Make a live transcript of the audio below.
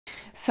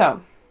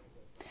So,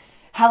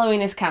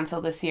 Halloween is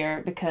cancelled this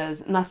year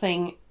because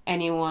nothing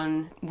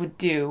anyone would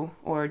do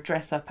or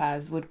dress up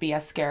as would be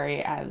as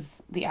scary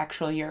as the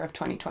actual year of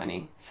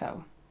 2020.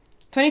 So,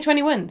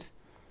 2020 wins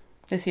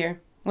this year.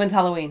 Wins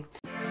Halloween.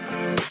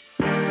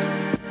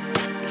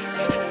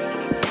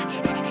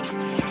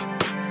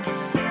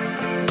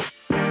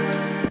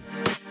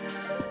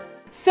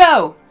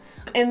 So,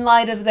 in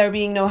light of there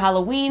being no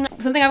Halloween,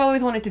 something I've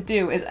always wanted to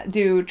do is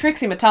do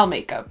Trixie Mattel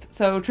makeup.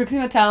 So Trixie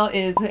Mattel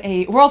is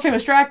a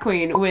world-famous drag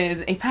queen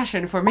with a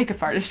passion for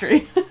makeup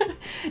artistry.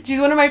 She's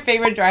one of my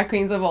favorite drag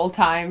queens of all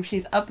time.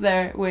 She's up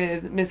there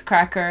with Miss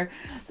Cracker.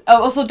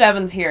 Oh, also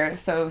Devon's here,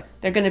 so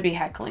they're gonna be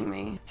heckling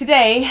me.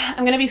 Today,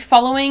 I'm gonna be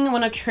following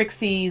one of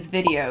Trixie's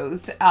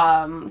videos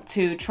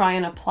to try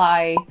and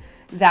apply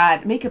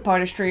that makeup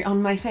artistry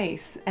on my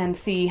face and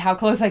see how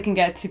close I can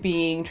get to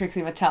being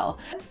Trixie Mattel.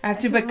 I have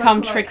to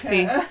become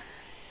Trixie. I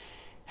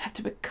have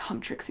to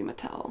become Trixie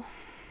Mattel.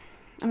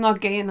 I'm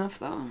not gay enough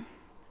though.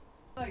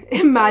 Like,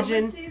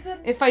 imagine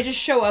if I just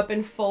show up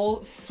in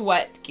full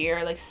sweat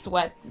gear, like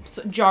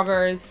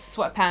joggers,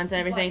 sweatpants and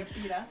everything,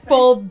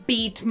 full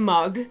beat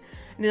mug.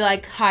 And they're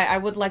like, hi, I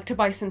would like to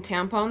buy some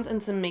tampons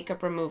and some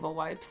makeup removal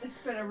wipes. It's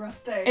been a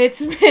rough day.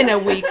 It's been a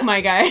week, my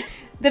guy.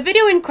 The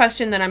video in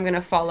question that I'm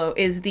gonna follow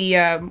is the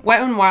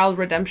Wet n Wild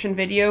redemption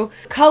video.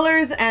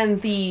 Colors and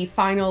the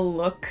final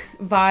look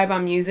vibe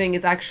I'm using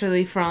is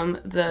actually from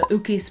the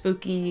Ooky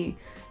Spooky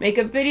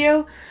makeup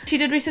video she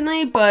did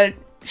recently, but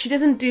she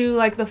doesn't do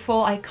like the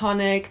full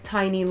iconic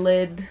tiny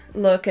lid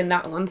look in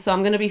that one, so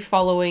I'm gonna be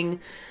following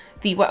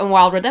the Wet n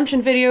Wild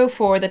redemption video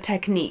for the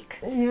technique.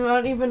 You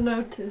won't even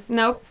notice.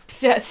 Nope.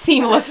 Yeah,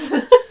 seamless.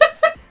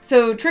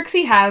 So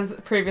Trixie has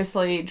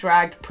previously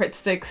dragged Pritt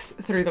sticks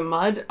through the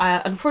mud.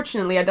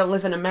 Unfortunately, I don't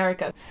live in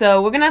America.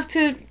 So we're gonna have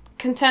to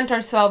content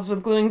ourselves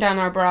with gluing down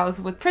our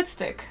brows with Pritt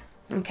stick.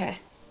 Okay.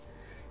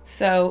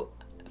 So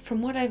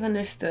from what I've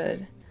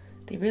understood,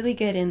 they really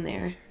get in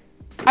there.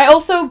 I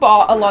also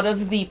bought a lot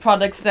of the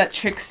products that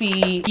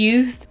Trixie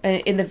used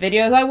in the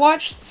videos I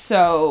watched,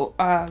 so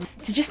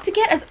just to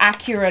get as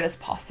accurate as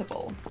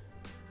possible.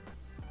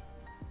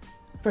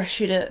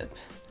 Brush it up.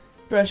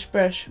 Brush,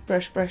 brush,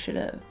 brush, brush it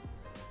up.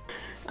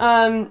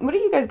 What are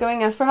you guys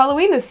going as for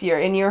Halloween this year?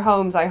 In your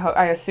homes,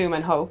 I assume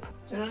and hope.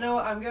 Do you wanna know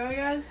what I'm going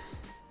as?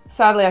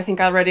 Sadly, I think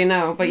I already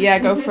know, but yeah,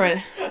 go for it.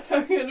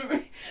 I'm gonna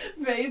be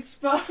Maid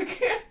Spock.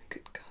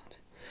 Good God.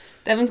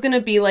 Devon's gonna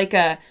be like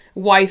a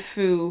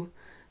waifu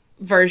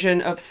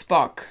version of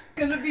Spock. It's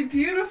gonna be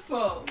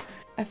beautiful.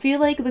 I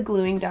feel like the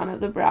gluing down of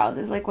the brows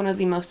is like one of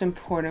the most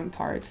important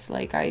parts.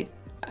 Like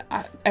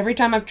every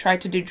time I've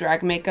tried to do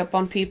drag makeup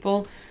on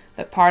people,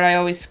 the part I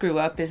always screw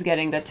up is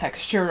getting the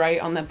texture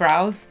right on the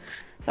brows.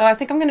 So I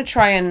think I'm gonna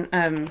try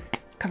and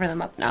cover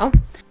them up now.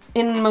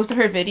 In most of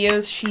her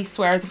videos, she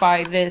swears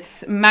by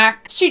this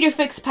MAC Studio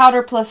Fix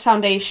Powder Plus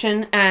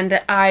Foundation,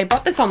 and I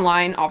bought this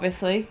online,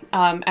 obviously,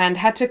 and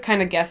had to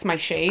kind of guess my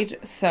shade.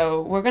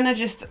 So we're gonna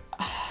just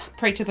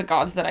pray to the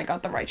gods that I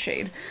got the right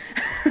shade.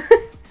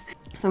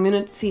 So I'm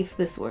gonna see if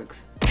this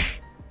works.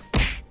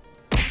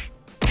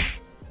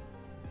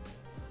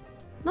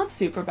 Not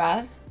super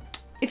bad.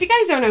 If you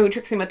guys don't know who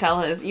Trixie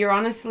Mattel is, you're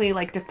honestly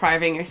like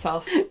depriving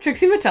yourself.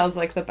 Trixie Mattel's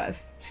like the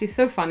best. She's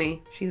so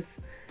funny. She's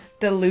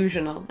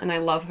delusional and I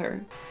love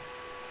her.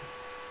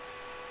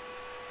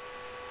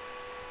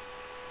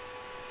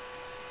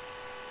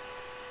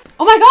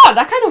 Oh my god,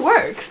 that kind of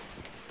works.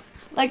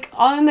 Like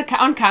on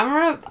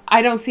camera,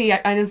 I don't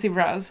see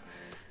brows.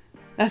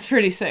 That's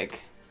pretty sick.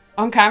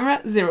 On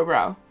camera, zero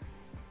brow.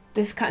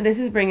 This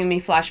is bringing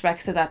me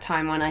flashbacks to that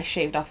time when I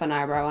shaved off an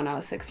eyebrow when I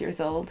was 6 years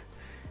old.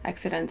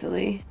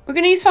 Accidentally. We're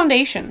gonna use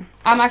foundation.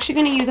 I'm actually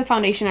gonna use a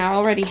foundation I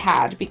already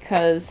had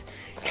because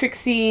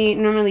Trixie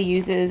normally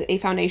uses a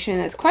foundation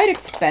that's quite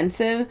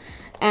expensive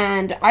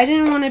and I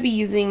didn't want to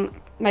be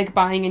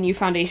buying a new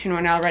foundation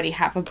when I already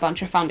have a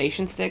bunch of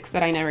foundation sticks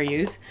that I never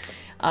use.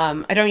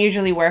 I don't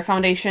usually wear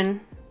foundation,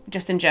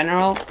 just in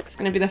general. It's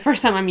gonna be the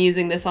first time I'm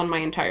using this on my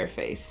entire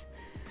face.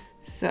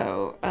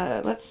 So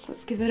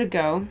let's give it a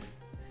go.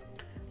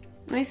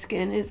 My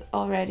skin is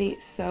already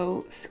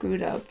so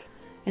screwed up.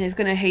 And it's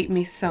gonna hate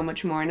me so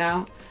much more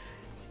now.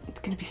 It's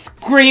gonna be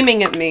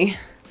screaming at me.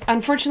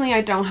 Unfortunately, I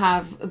don't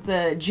have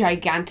the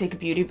gigantic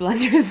beauty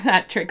blenders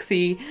that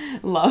Trixie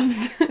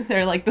loves.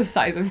 They're like the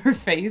size of her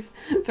face.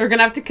 So we're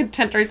gonna have to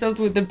content ourselves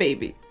with the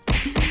baby.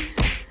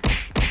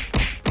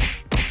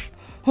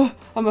 Oh,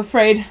 I'm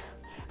afraid.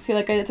 I feel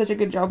like I did such a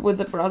good job with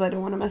the brows, I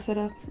don't want to mess it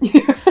up.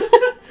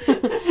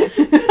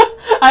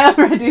 I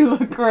already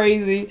look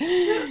crazy.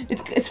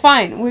 It's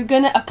fine. We're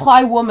gonna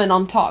apply woman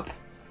on top.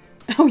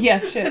 Oh yeah,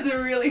 shit. It's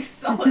a really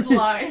solid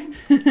line.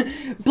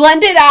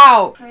 Blend it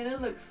out! Kinda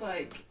looks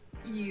like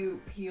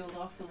you peeled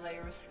off a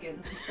layer of skin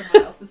from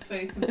someone else's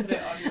face and put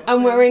it on your face.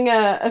 I'm wearing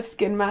a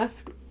skin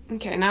mask.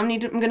 Okay, now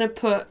I'm gonna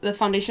put the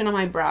foundation on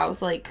my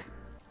brows, like,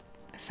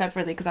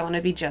 separately, because I want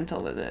to be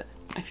gentle with it.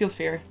 I feel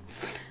fear.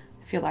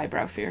 I feel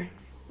eyebrow fear.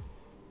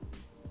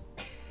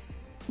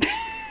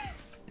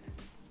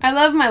 I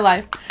love my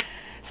life.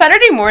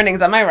 Saturday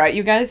mornings, am I right,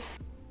 you guys?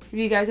 Have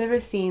you guys ever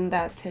seen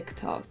that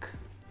TikTok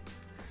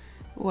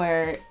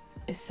where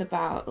it's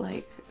about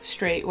like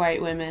straight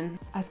white women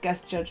as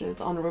guest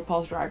judges on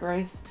RuPaul's Drag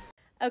Race.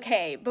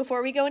 Okay,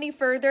 before we go any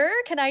further,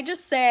 can I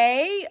just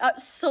say,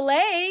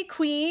 slay,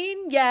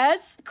 queen,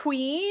 yes,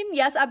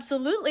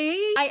 absolutely.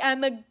 I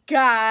am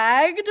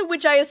gagged,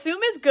 which I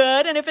assume is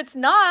good, and if it's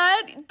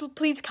not,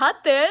 please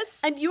cut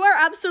this. And you are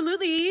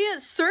absolutely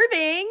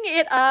serving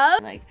it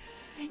up. Like,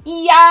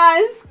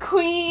 yes,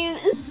 queen.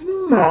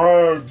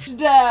 Snatched.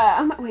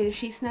 Wait, is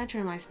she snatched or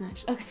am I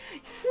snatched? Okay,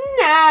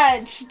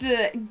 snatched,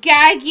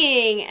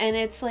 gagging, and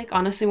it's like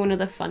honestly one of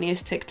the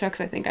funniest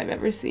TikToks I think I've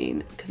ever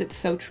seen because it's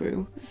so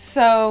true.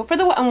 So for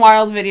the Wet n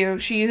Wild video,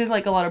 she uses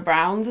like a lot of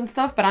browns and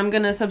stuff, but I'm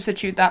gonna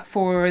substitute that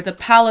for the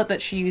palette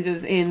that she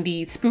uses in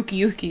the Spooky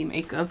Ooky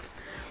makeup,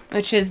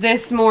 which is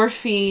this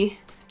Morphe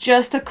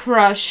Just a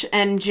Crush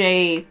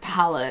NJ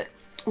palette,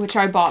 which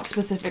I bought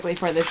specifically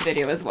for this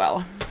video as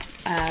well.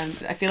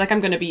 And I feel like I'm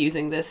going to be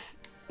using this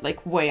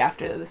like way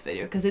after this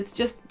video because it's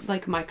just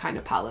like my kind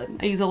of palette.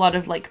 I use a lot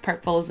of like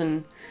purples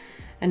and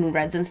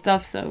reds and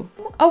stuff, so...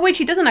 Oh wait,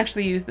 she doesn't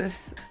actually use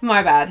this.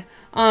 My bad.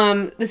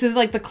 This is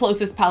like the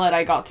closest palette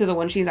I got to the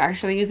one she's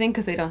actually using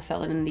because they don't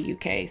sell it in the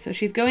UK. So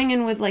she's going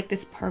in with like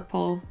this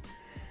purple,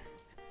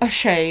 a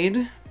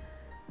shade.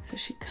 So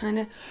she kind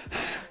of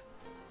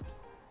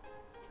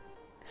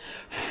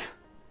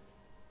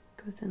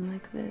goes in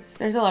like this.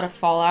 There's a lot of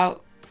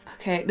fallout.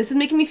 Okay, this is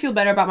making me feel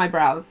better about my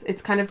brows.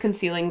 It's kind of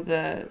concealing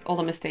all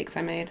the mistakes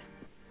I made.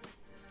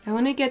 I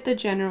want to get the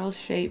general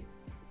shape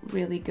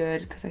really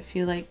good because I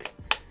feel like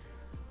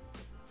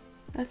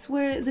that's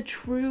where the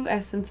true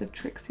essence of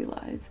Trixie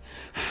lies.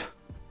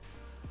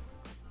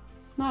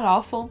 Not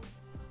awful.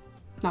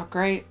 Not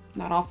great.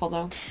 Not awful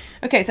though.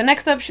 Okay, so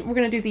next up we're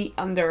going to do the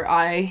under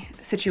eye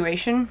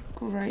situation.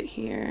 Right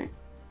here.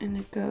 And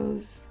it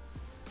goes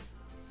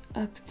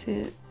up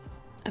to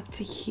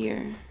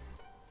here.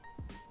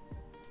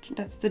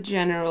 That's the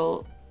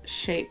general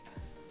shape,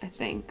 I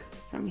think,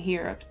 from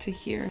here up to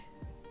here.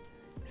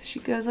 She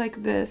goes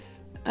like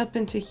this, up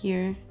into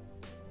here.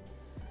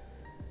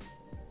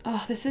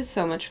 Oh, this is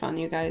so much fun,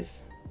 you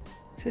guys.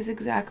 This is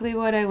exactly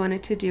what I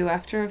wanted to do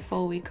after a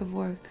full week of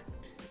work.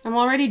 I'm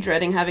already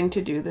dreading having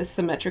to do this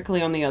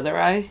symmetrically on the other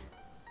eye.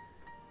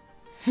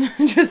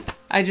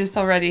 I just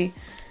already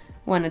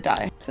want to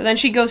die. So then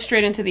she goes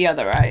straight into the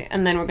other eye,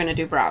 and then we're gonna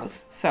do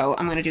brows. So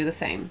I'm gonna do the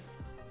same.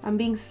 I'm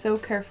being so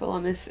careful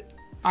on this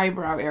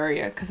eyebrow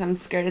area because I'm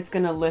scared it's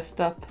gonna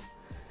lift up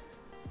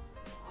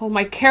all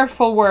my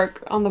careful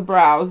work on the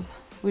brows.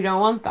 We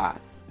don't want that.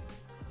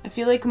 I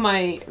feel like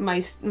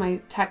my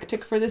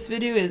tactic for this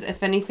video is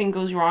if anything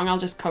goes wrong, I'll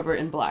just cover it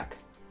in black.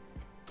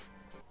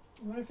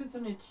 What if it's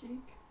on your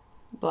cheek?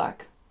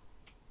 Black.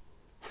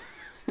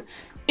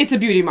 It's a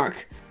beauty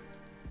mark.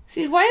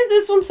 See, why is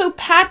this one so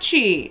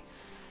patchy?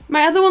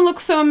 My other one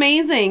looks so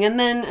amazing, and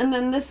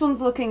then this one's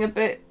looking a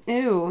bit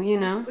ew, you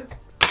know?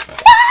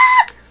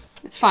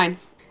 It's fine.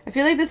 I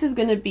feel like this is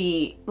gonna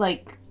be,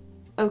 like,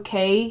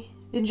 okay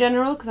in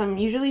general, because I'm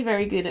usually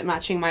very good at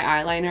matching my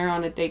eyeliner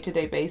on a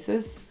day-to-day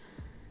basis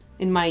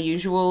in my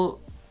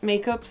usual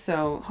makeup,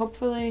 so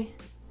hopefully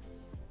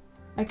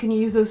I can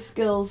use those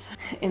skills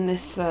in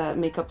this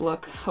makeup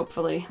look,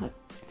 hopefully. I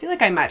feel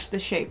like I matched the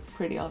shape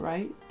pretty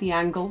alright. The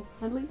angle,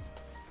 at least.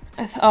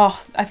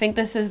 I think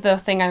this is the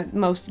thing I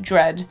most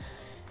dread.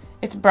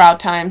 It's brow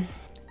time.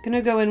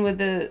 Gonna go in with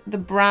the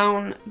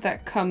brown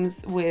that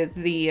comes with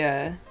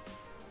the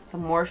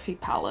Morphe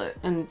palette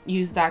and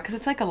use that because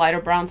it's like a lighter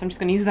brown, so I'm just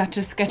gonna use that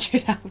to sketch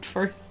it out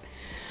first.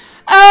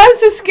 Oh, I'm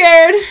so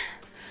scared.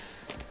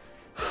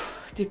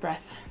 Deep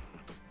breath.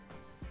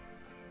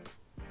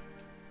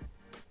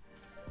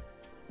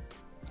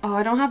 Oh,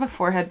 I don't have a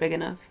forehead big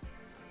enough.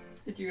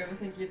 Did you ever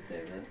think you'd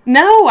say that?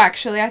 No,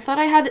 actually. I thought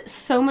I had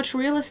so much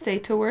real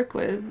estate to work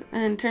with,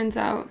 and turns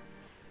out...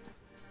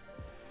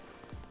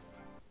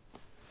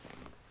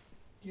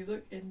 You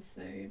look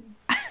insane.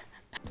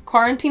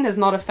 Quarantine has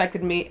not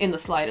affected me in the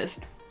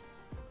slightest.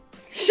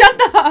 Shut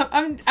up!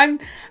 I'm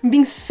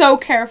being so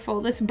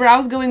careful. This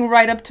brow's going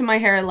right up to my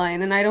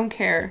hairline, and I don't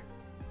care.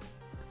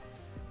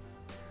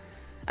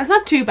 That's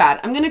not too bad.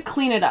 I'm gonna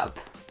clean it up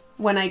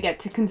when I get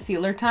to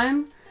concealer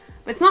time,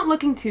 but it's not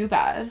looking too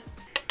bad.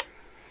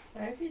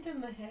 Why have you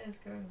done the hairs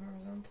going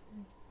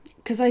horizontally?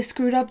 Because I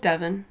screwed up,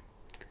 Devin.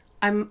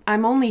 I'm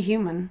only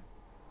human.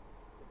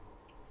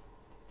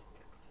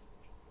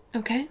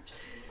 Okay?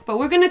 But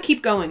we're gonna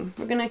keep going.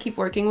 We're gonna keep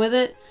working with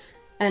it.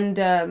 And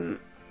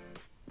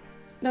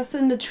that's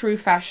in the true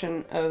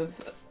fashion of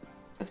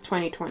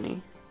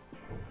 2020.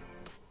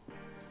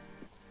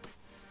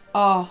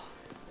 Oh,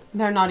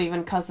 they're not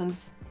even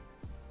cousins.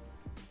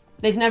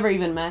 They've never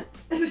even met.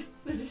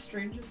 They're just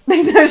strangers.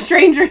 They're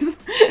strangers.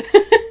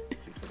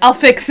 I'll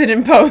fix it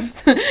in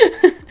post.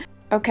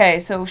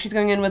 Okay, so she's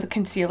going in with the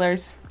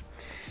concealers.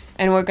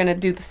 And we're gonna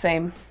do the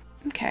same.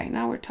 Okay,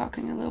 now we're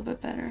talking a little bit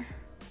better.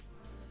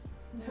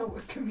 Now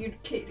we're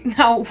communicating.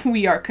 Now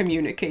we are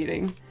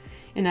communicating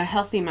in a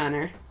healthy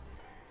manner.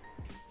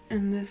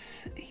 And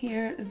this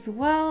here as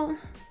well.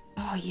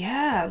 Oh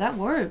yeah, that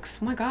works.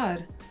 Oh my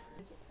god.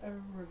 A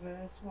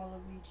reverse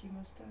Waluigi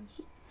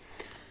mustache.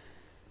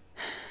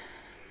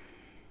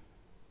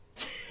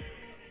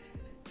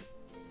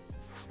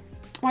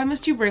 Why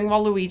must you bring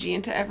Waluigi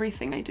into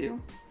everything I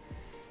do?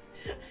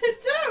 I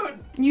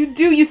don't! You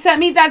do. You sent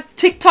me that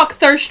TikTok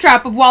thirst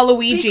trap of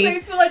Waluigi. Be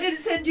grateful I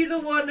didn't send you the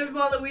one of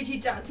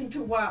Waluigi dancing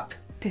to WAP.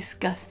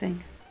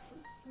 Disgusting.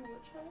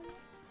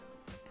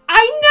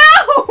 I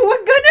know!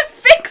 We're gonna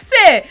fix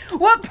it!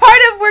 What part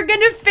of we're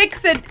gonna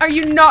fix it are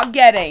you not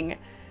getting?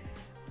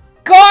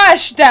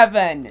 Gosh,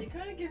 Devin!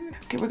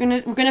 Okay, we're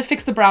gonna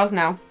fix the brows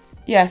now.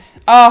 Yes.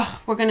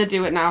 Oh, we're gonna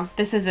do it now.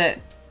 This is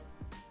it.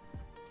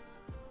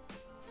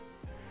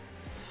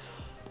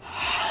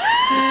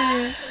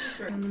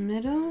 Down the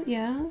middle,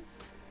 yeah.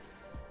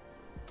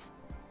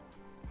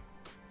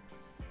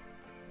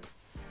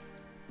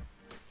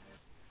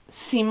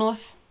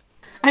 Seamless.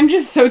 I'm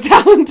just so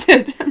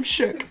talented. I'm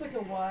shook. This looks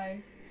like a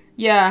Y.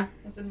 Yeah.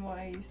 As in,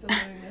 why are you still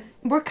doing this?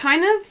 We're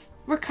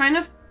kind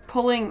of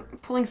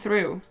pulling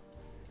through.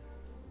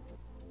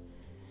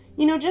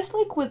 You know, just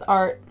like with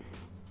art,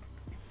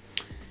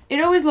 it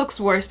always looks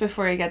worse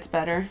before it gets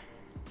better.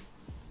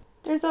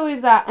 There's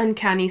always that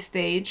uncanny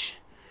stage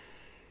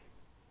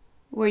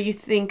where you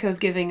think of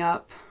giving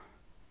up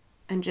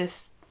and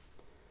just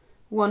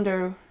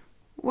wonder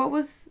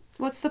what's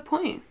the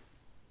point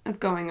of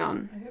going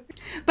on.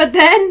 But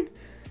then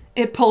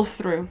it pulls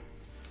through,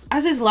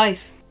 as is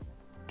life.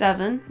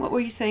 Devin, what were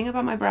you saying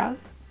about my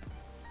brows?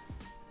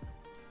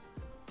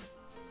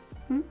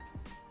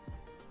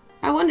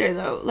 I wonder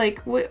though,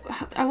 like,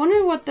 I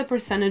wonder what the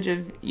percentage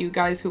of you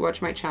guys who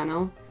watch my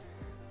channel,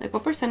 like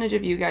what percentage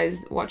of you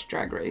guys watch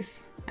Drag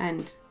Race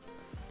and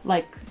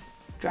like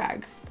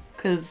drag?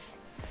 Because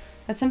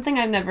that's something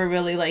I've never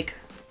really like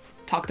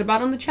talked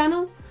about on the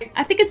channel.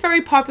 I think it's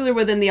very popular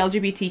within the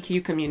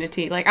LGBTQ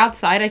community. Like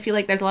outside, I feel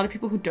like there's a lot of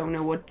people who don't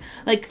know what,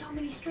 like, so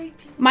many straight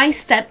people. My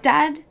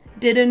stepdad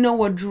didn't know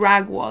what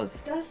drag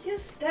was. That's your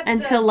stepdad,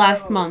 until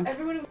last though. month.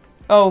 Everyone...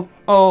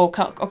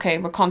 Okay,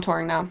 we're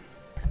contouring now.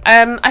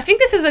 I think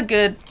this is a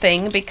good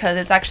thing because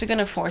it's actually going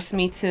to force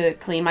me to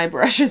clean my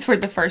brushes for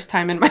the first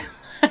time in my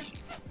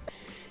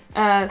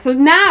life. So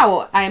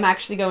now I'm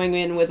actually going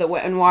in with a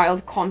Wet n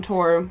Wild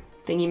contour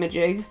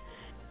thingy-majig.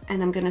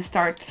 And I'm going to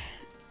start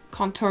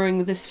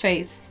contouring this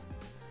face.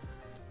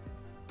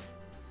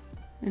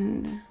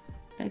 And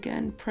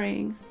again,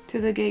 praying to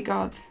the gay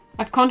gods.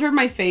 I've contoured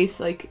my face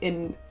like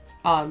in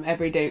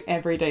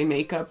everyday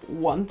makeup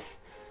once.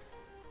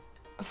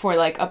 For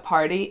like a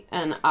party,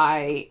 and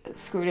I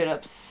screwed it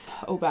up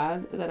so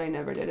bad that I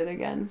never did it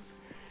again.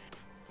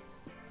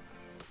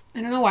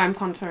 I don't know why I'm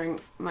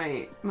contouring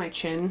my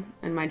chin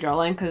and my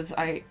jawline because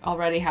I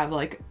already have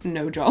like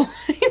no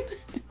jawline.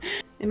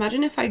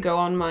 Imagine if I go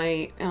on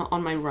my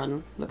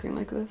run looking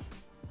like this.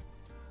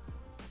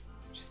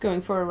 Just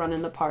going for a run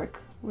in the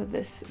park with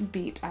this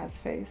beat ass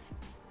face.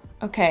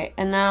 Okay,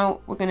 and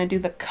now we're gonna do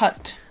the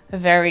cut. A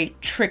very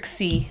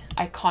Trixie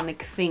iconic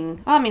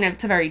thing. Well, I mean,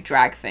 it's a very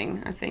drag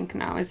thing, I think,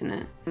 now, isn't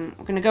it? We're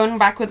gonna go in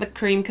back with a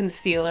cream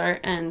concealer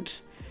and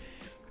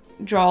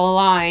draw a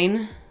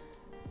line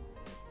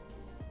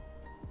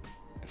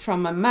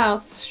from my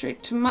mouth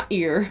straight to my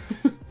ear.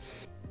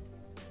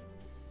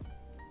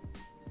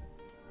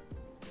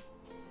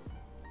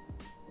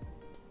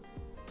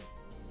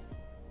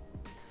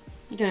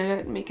 I'm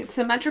gonna make it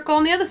symmetrical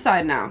on the other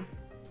side now.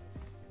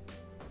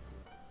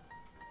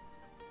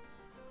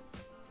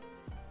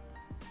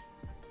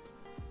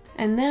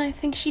 And then I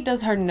think she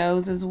does her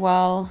nose as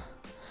well.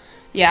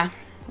 Yeah,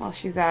 while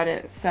she's at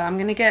it. So I'm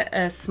gonna get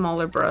a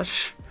smaller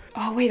brush.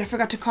 Oh wait, I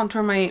forgot to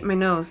contour my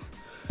nose.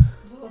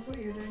 So that's what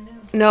you're doing now?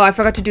 No, I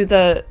forgot to do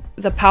the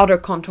powder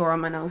contour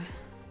on my nose.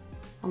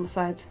 On the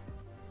sides.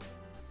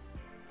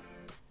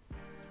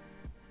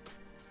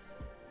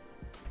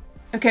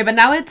 Okay, but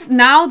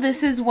now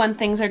this is when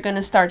things are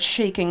gonna start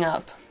shaking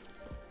up.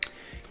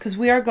 Because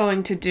we are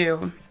going to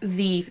do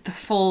the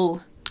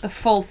full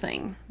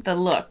thing, the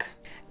look.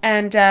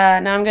 And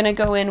now I'm gonna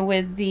go in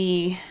with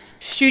the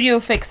Studio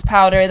Fix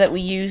powder that we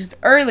used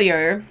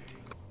earlier.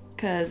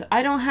 Because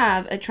I don't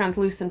have a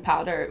translucent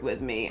powder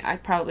with me. I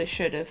probably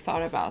should have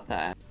thought about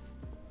that.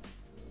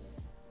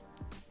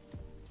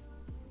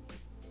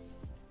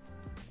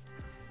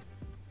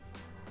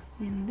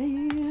 And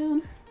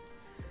then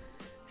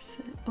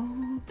set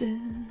all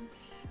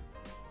this.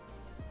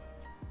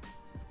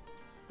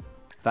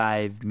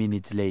 5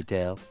 minutes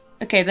later.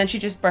 Okay, then she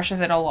just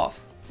brushes it all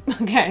off.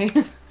 Okay.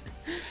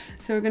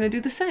 So we're gonna do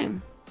the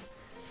same.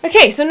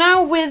 Okay, so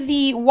now with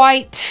the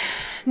white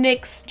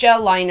NYX gel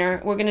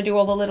liner, we're gonna do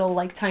all the little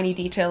like tiny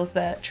details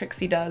that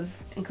Trixie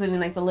does, including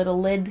like the little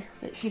lid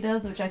that she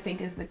does, which I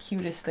think is the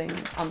cutest thing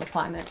on the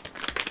planet.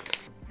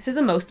 This is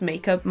the most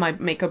makeup my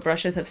makeup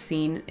brushes have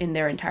seen in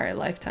their entire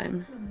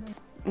lifetime.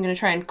 I'm gonna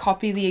try and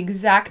copy the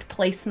exact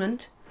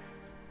placement.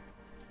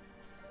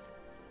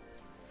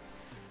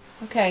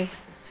 Okay,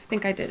 I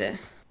think I did it.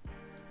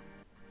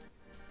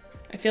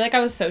 I feel like I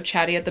was so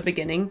chatty at the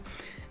beginning.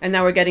 And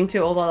now we're getting to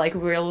all the like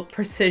real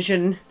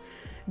precision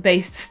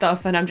based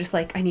stuff and I'm just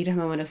like, I need a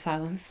moment of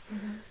silence.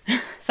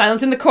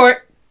 Silence in the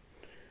court.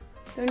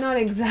 They're not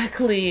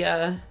exactly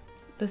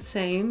the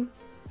same.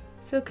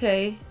 It's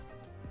okay.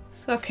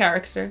 It's got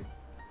character.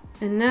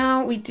 And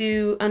now we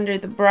do under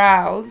the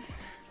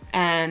brows.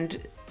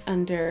 and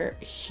under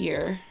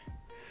here,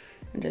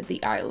 under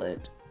the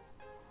eyelid.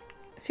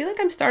 I feel like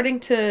I'm starting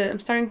to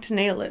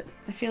nail it.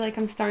 I feel like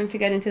I'm starting to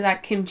get into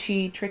that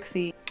kimchi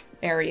Trixie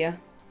area.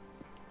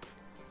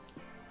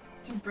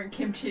 Don't bring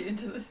kimchi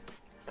into this.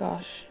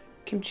 Gosh,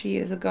 kimchi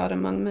is a god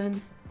among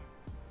men.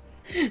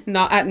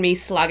 Not at me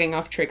slagging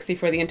off Trixie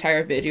for the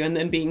entire video and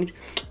then being,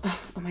 oh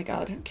my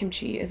god,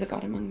 kimchi is a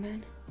god among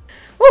men.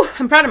 Woo,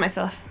 I'm proud of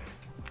myself.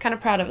 Kind of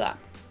proud of that.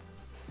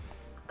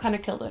 Kind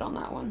of killed it on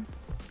that one.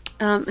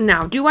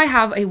 Now, do I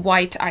have a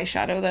white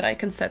eyeshadow that I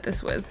can set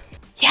this with?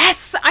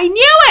 Yes, I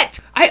knew it!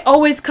 I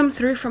always come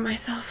through for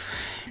myself.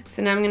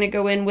 So now I'm gonna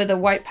go in with a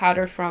white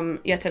powder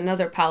from yet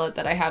another palette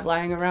that I have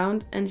lying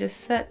around and just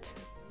set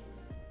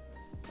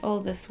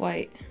all this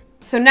white.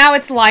 So now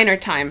it's liner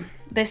time.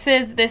 This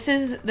is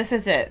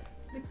it.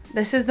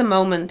 This is the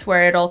moment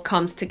where it all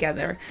comes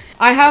together.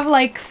 I have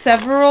like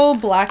several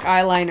black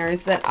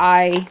eyeliners that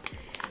I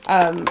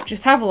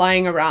just have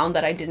lying around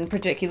that I didn't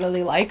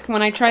particularly like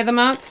when I tried them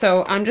out.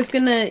 So I'm just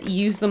gonna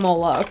use them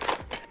all up.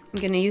 I'm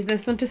gonna use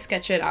this one to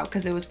sketch it out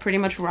because it was pretty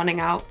much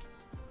running out.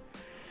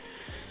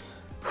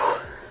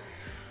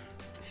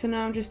 So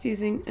now I'm just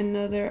using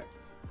another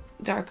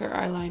darker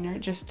eyeliner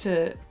just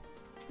to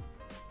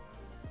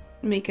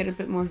make it a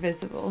bit more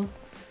visible.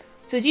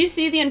 So do you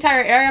see the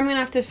entire area I'm gonna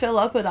have to fill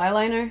up with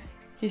eyeliner? Do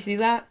you see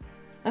that?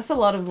 That's a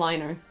lot of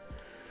liner.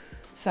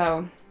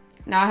 So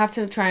now I have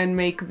to try and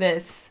make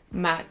this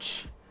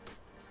match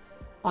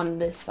on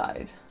this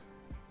side.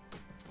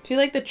 I feel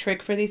like the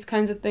trick for these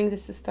kinds of things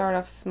is to start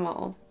off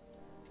small.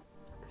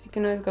 Because you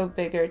can always go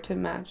bigger to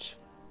match.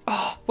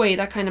 Oh, wait,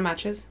 that kind of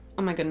matches.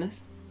 Oh my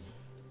goodness.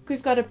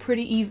 We've got a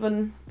pretty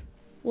even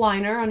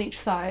liner on each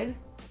side.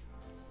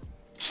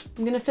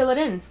 I'm gonna fill it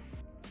in.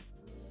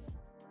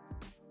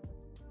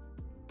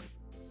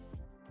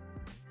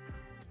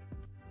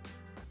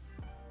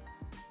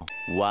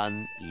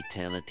 One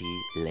eternity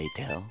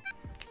later.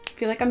 I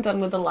feel like I'm done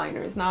with the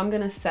liners. Now I'm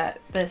gonna set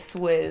this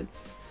with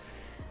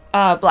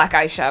black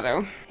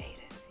eyeshadow. Hate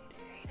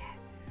it.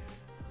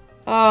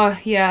 Oh,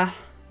 yeah.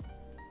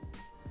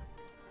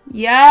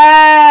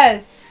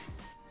 Yes!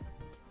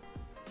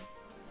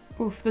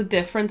 Oof, the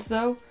difference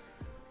though.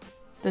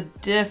 The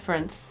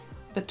difference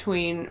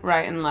between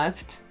right and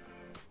left.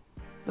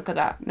 Look at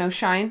that. No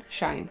shine,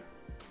 shine.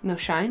 No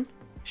shine,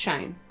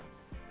 shine.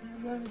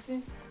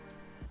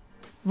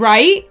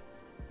 Right?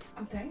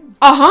 Oh, damn.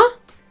 Uh-huh.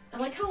 I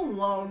like how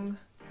long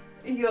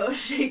your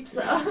shapes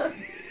are.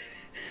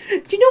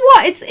 Do you know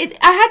what?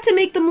 I had to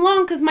make them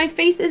long because my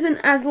face isn't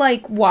as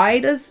like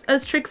wide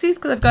as Trixie's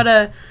because I've got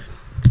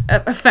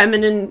a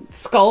feminine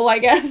skull, I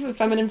guess, a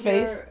feminine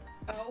face. You're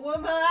a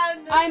woman.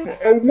 I'm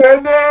a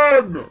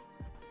woman.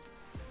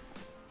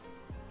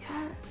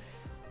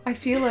 Yes, I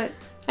feel it.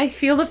 I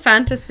feel the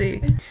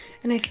fantasy,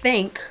 and I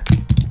think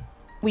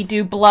we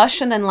do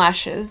blush and then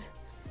lashes.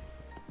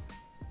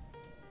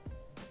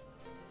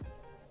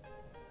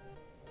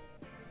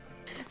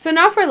 So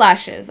now for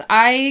lashes,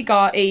 I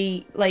got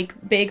a like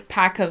big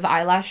pack of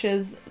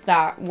eyelashes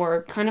that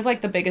were kind of like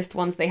the biggest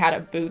ones they had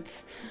at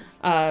Boots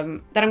that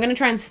I'm going to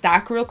try and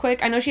stack real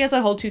quick. I know she has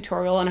a whole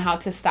tutorial on how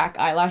to stack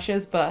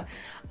eyelashes, but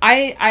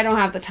I don't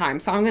have the time.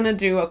 So I'm going to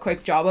do a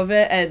quick job of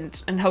it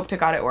and hope to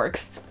God it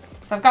works.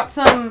 So I've got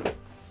some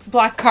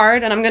black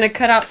card and I'm going to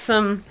cut out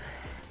some,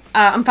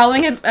 I'm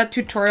following a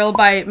tutorial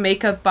by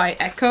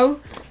MakeupByEcho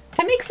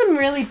to make some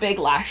really big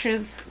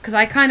lashes because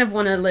I kind of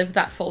want to live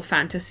that full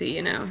fantasy,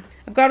 you know.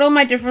 I've got all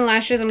my different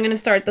lashes. I'm going to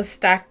start the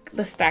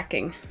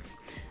stacking.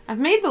 I've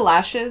made the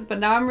lashes, but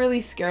now I'm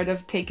really scared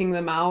of taking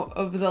them out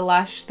of the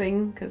lash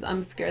thing because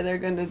I'm scared they're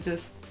going to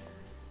just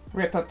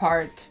rip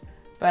apart.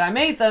 But I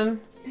made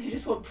them. You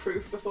just want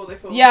proof before they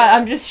fall Yeah,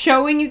 apart. I'm just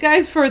showing you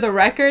guys for the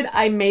record.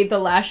 I made the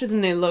lashes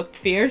and they look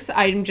fierce.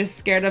 I'm just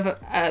scared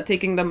of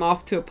taking them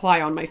off to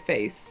apply on my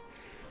face.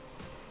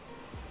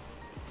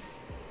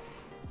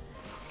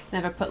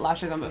 Never put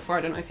lashes on before.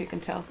 I don't know if you can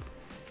tell.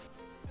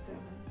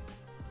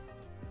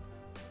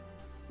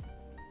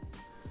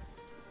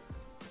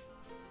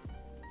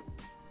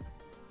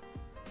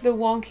 The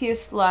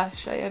wonkiest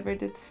lash I ever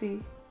did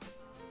see.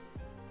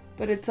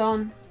 But it's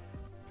on.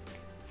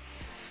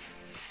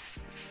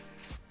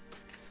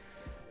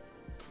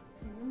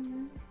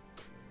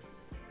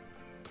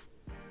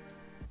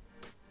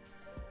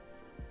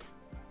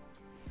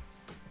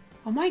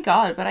 Oh my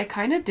god, but I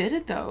kind of did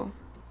it though.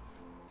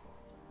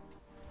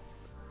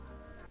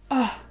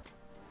 Oh.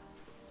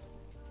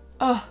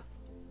 Oh.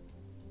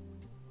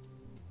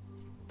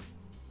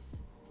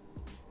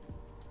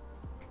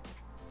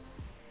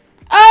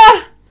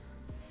 Ah!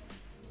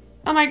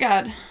 Oh my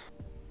god.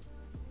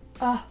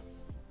 Oh.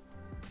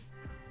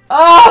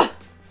 Oh!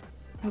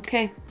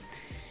 Okay.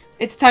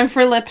 It's time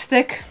for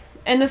lipstick.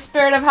 In the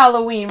spirit of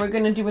Halloween, we're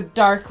gonna do a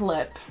dark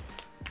lip.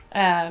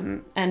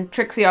 And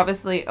Trixie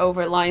obviously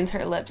overlines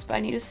her lips, but I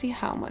need to see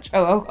how much.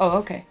 Oh,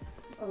 okay.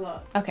 A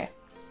lot. Okay.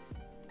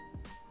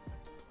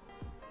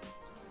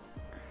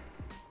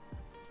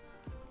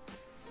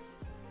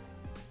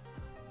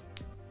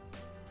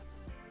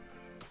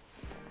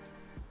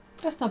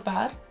 That's not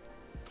bad.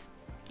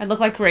 I look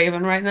like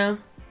Raven right now.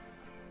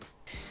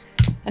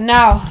 And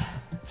now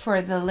for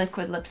the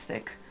liquid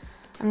lipstick.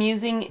 I'm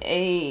using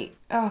a,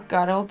 oh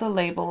god, all the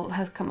label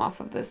has come off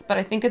of this, but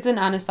I think it's an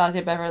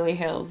Anastasia Beverly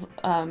Hills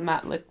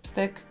matte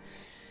lipstick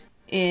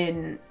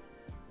in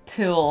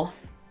Tulle.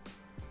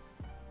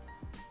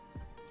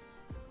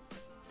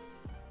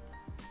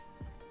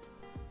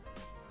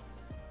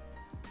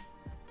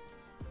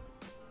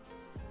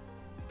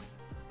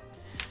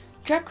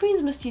 Drag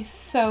queens must use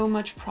so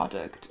much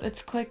product.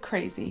 It's quite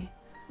crazy.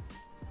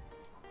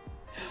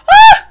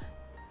 Ah!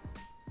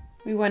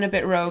 We went a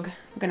bit rogue.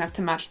 We're gonna have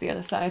to match the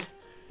other side.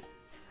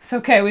 It's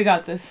okay, we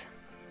got this.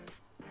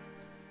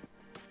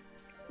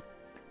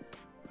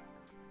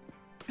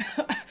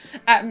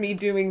 At me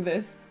doing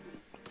this.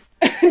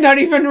 Not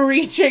even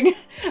reaching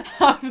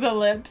off the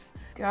lips.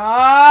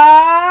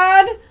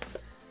 God!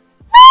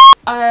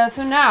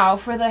 So now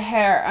for the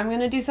hair, I'm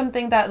gonna do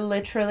something that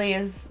literally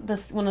is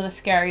one of the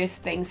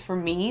scariest things for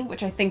me,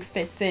 which I think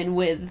fits in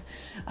with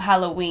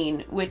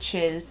Halloween, which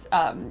is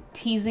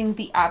teasing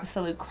the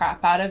absolute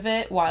crap out of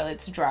it while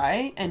it's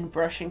dry and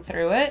brushing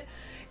through it.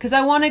 Because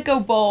I want to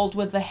go bold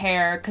with the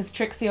hair, because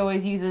Trixie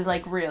always uses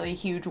like really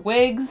huge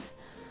wigs.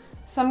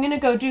 So I'm gonna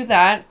go do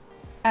that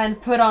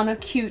and put on a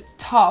cute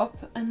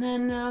top, and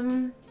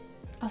then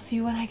I'll see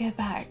you when I get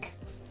back.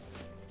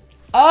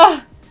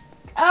 Oh!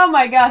 Oh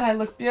my god, I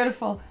look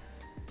beautiful.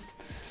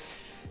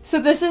 So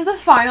this is the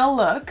final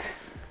look.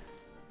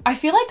 I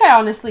feel like I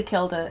honestly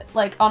killed it.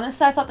 Like,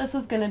 honestly, I thought this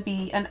was gonna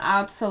be an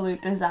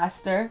absolute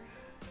disaster.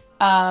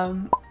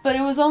 But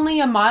it was only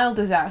a mild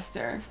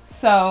disaster.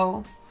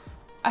 So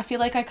I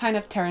feel like I kind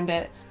of turned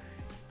it.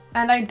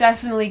 And I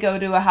definitely go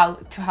to a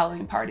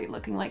Halloween party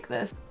looking like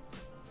this.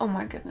 Oh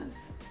my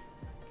goodness.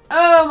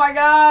 Oh my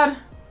god.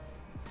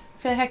 I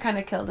feel like I kind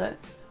of killed it.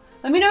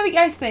 Let me know what you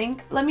guys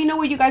think. Let me know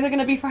what you guys are going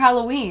to be for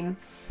Halloween.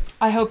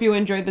 I hope you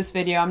enjoyed this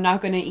video. I'm now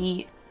going to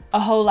eat a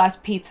whole ass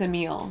pizza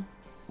meal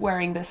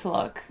wearing this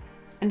look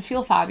and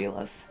feel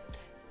fabulous.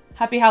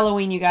 Happy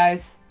Halloween, you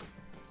guys.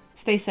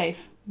 Stay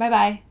safe.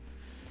 Bye-bye.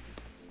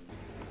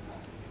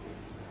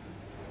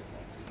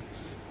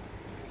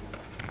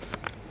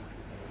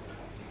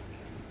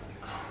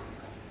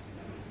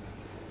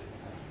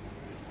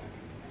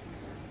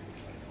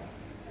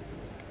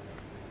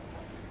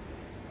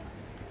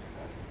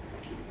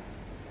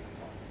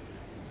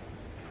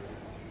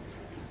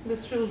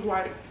 This feels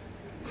right.